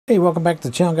Hey, welcome back to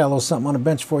the channel. Got a little something on the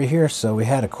bench for you here. So we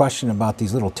had a question about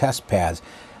these little test pads.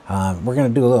 We're going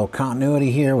to do a little continuity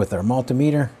here with our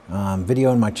multimeter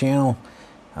video on my channel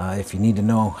if you need to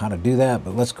know how to do that.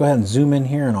 But let's go ahead and zoom in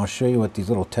here and I'll show you what these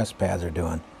little test pads are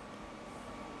doing.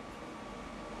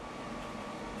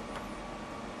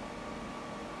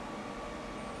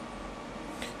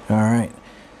 All right.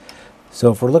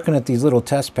 So if we're looking at these little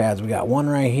test pads, we got one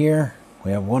right here,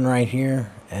 we have one right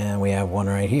here, and we have one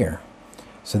right here.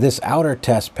 So this outer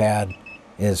test pad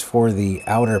is for the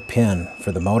outer pin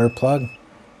for the motor plug.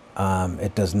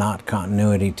 It does not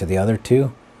continuity to the other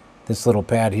two. This little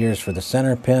pad here is for the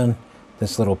center pin.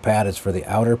 This little pad is for the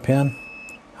outer pin.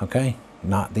 Okay,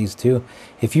 not these two.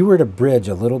 If you were to bridge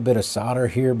a little bit of solder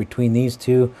here between these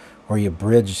two, or you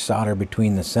bridge solder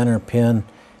between the center pin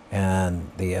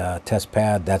and the test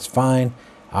pad, that's fine.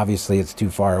 Obviously it's too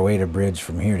far away to bridge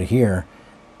from here to here.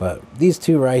 But these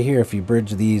two right here, if you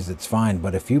bridge these, it's fine.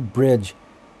 But if you bridge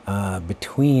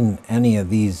between any of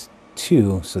these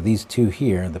two, so these two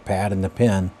here, the pad and the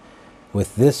pin,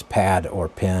 with this pad or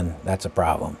pin, that's a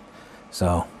problem.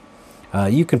 So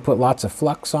you can put lots of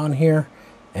flux on here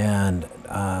and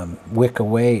wick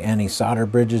away any solder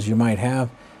bridges you might have.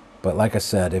 But like I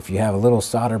said, if you have a little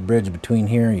solder bridge between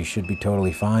here, you should be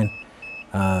totally fine.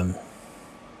 And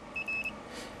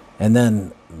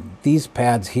then these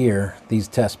pads here, these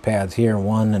test pads here,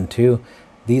 1 and 2,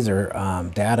 these are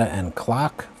data and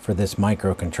clock for this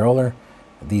microcontroller.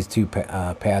 These two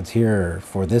pads here are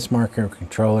for this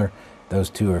microcontroller. Those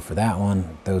two are for that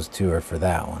one. Those two are for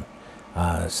that one.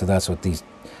 So that's what these,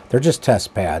 they're just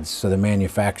test pads. So the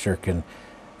manufacturer can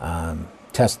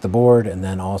test the board, and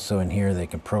then also in here they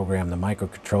can program the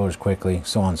microcontrollers quickly,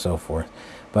 so on and so forth.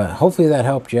 But hopefully that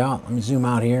helped you out. Let me zoom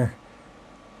out here.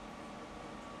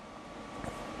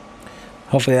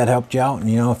 Hopefully that helped you out, and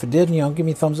if it did, give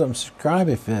me a thumbs up and subscribe.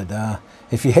 If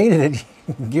you hated it,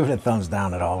 give it a thumbs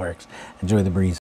down. It all works. Enjoy the breeze.